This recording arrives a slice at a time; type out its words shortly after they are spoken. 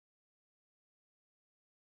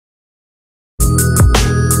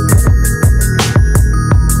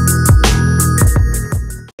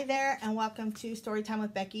and welcome to Storytime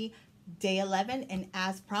with Becky, day 11. And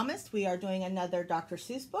as promised, we are doing another Dr.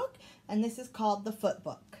 Seuss book, and this is called The Foot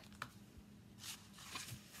Book.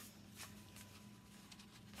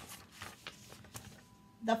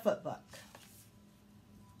 The Foot Book.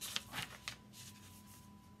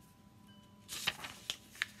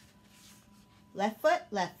 Left foot,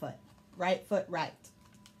 right foot, right.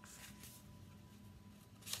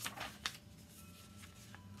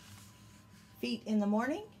 Feet in the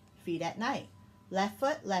morning, feet at night. Left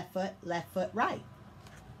foot, right.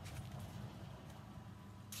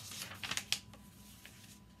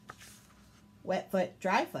 Wet foot,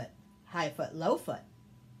 dry foot. High foot, low foot.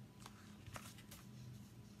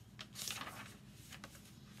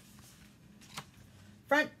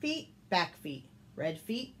 Front feet, back feet. Red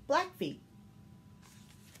feet, black feet.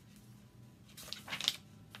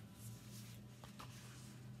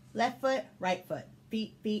 Left foot, right foot.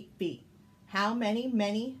 Feet, feet, feet. How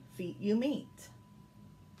many feet you meet.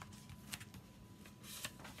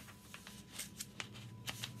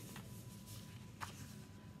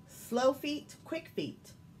 Slow feet, quick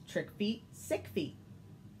feet. Trick feet, sick feet.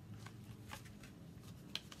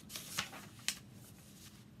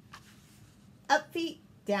 Up feet,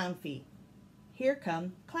 down feet. Here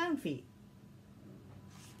come clown feet.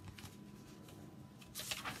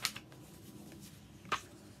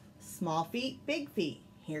 Small feet, big feet.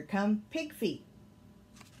 Here come pig feet.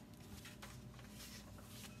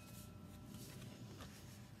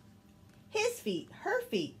 His feet, her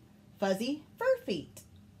feet. Fuzzy fur feet.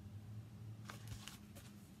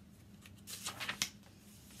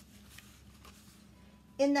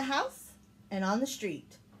 In the house and on the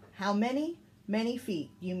street. How many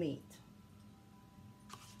feet you meet.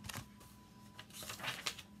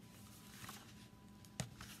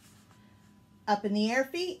 Up in the air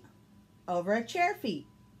feet. Over a chair feet.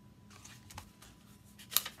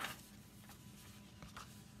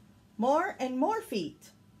 More and more feet.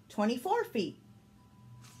 24 feet.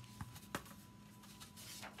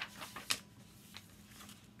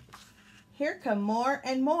 Here come more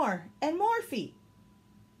and more feet.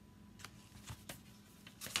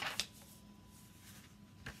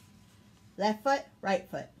 Left foot, right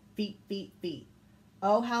foot. Feet, feet, feet.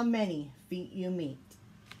 Oh, how many feet you meet.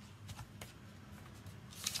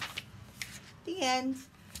 The end.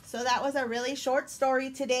 So that was a really short story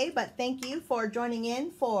today, but thank you for joining in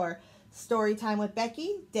for Storytime with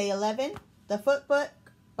Becky, day 11, The Foot Book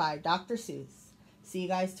by Dr. Seuss. See you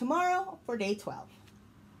guys tomorrow for day 12.